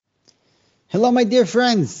Hello, my dear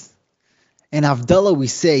friends. In Havdalah we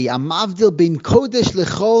say, Amavdil bin Kodesh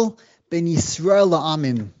lechol ben Yisrael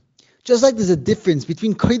la'amim. Just like there's a difference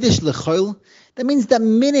between Kodesh lechol, that means that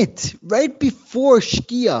minute, right before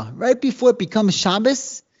Shkia, right before it becomes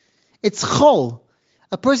Shabbos, it's Chol.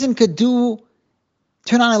 A person could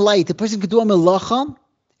turn on a light, a person could do a melacha,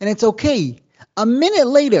 and it's okay. A minute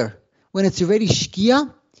later, when it's already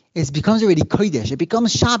Shkia, it becomes already Kodesh, it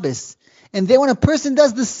becomes Shabbos. And then when a person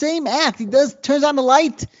does the same act, turns on the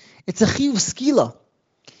light, it's a chiyuv skila.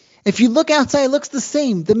 If you look outside, it looks the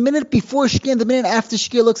same. The minute before Shkia and the minute after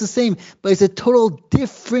Shkia looks the same, but it's a total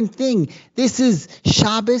different thing. This is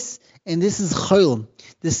Shabbos and this is Chol.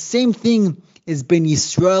 The same thing is Ben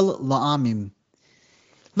Yisrael La'amim.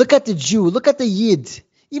 Look at the Jew, look at the Yid.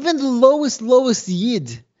 Even the lowest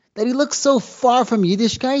Yid, that he looks so far from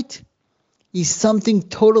Yiddishkeit, he's something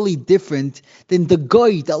totally different than the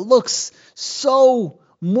guy that looks so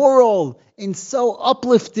moral and so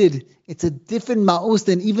uplifted. It's a different ma'us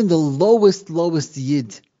than even the lowest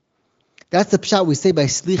Yid. That's the pshat we say by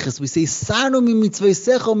Slichas. We say, Sarnu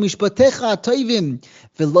mitzvaysecha mishpatecha atoivim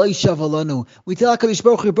v'lo yishav alanu. We tell HaKadosh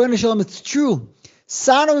Baruch Hu, Rebbeinu Shalom, it's true.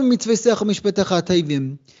 Sarnu mitzvaysecha mishpatecha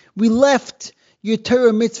atoivim. We left your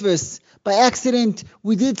Torah mitzvahs. By accident,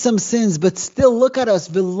 we did some sins, but still look at us.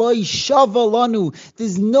 V'lo yishav alanu.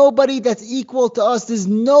 There's nobody that's equal to us. There's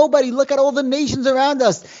nobody. Look at all the nations around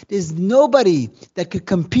us. There's nobody that could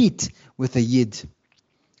compete with a Yid.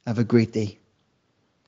 Have a great day.